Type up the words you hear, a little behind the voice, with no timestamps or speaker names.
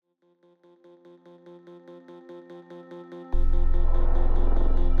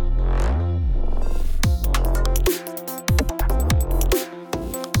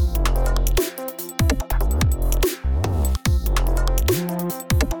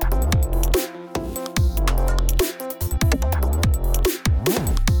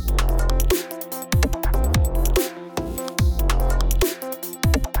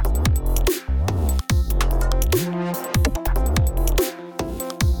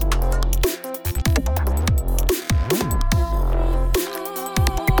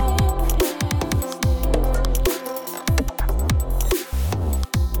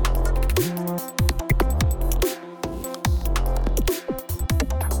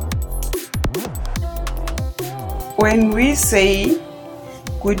When we say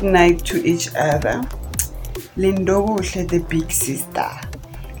good night to each other, Lindokuhle, the big sister,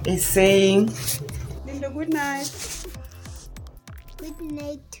 is saying, Lindo, good night. Good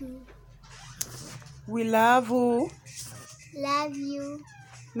night too. We love you. Love you.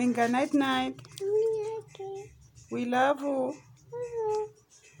 Minga night night. We love you.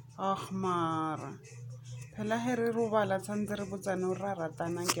 Oh, Mara. Phela he re robala tshwantse re botsane o ra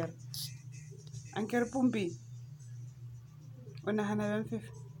ratana ankere. Ankere Pumpi. O nagana bjang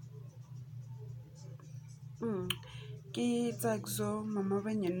Fifi? Ke Tsakso, mama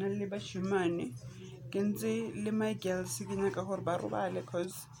banyana le bashimane. Ke ntse le my girls ke nyaka gore ba robale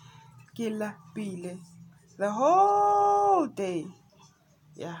cause ke lapile the whole day.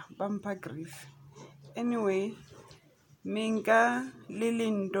 Yeah, bumper grief. Anyway, Minka le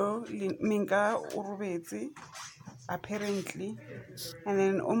Lindo, Minka o robetse apparently, and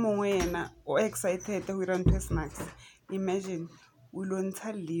then o mongwe yena o excited go ira ntho snacks. Imagine o lo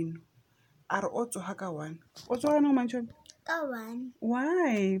ntsha Lino a re o tsoga ka 1 o tsoga no mantšho. Ka 1.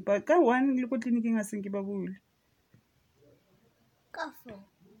 Why? But ka 1 le ko tleliniking a seng ke ba bule. Ka 4.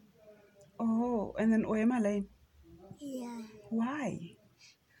 Oh, and then o ema line. Yeah. Why?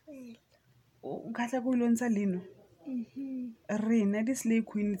 Well. O ka tla go lo ntsha Lino. Rena di slay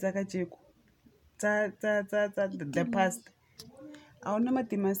queen tsa ka jeko tsa the past. A ona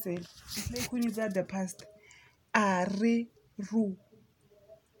matima sele. Slay queen tsa the past. A re ru.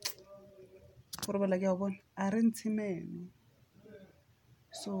 Gore bala ke a bona. A re ntshimeno.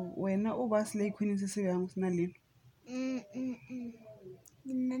 So wena o ba slay queen se se bjang sena Lino.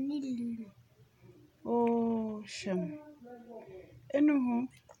 Nna ni Lino. Oh, shame. Anywho,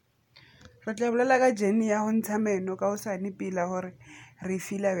 re tla bolela ka journey ya go ntsha meno ka osane pila gore re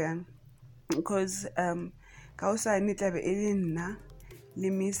feel bjang because ka osane tla be e le nna le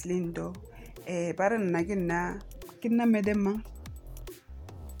Miss Lindo. Ba re nna ke nna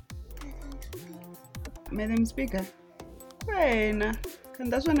Madam Speaker. Wena kan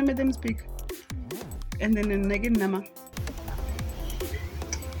that's one Madam Speaker. And then nna ke nna ma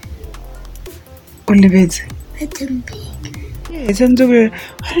o lebetse Madam Big. yes ntse go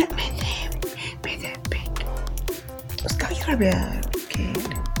Madam Big. O ska ira bjang kid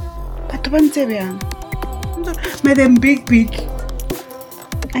batho ba ntse bjang Madam Big.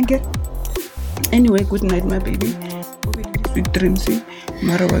 Anyway, good night my baby. Sweet dreams.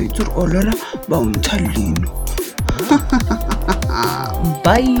 Mara ba itse re olola ba o ntsha Lino.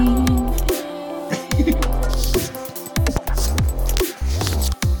 Bye.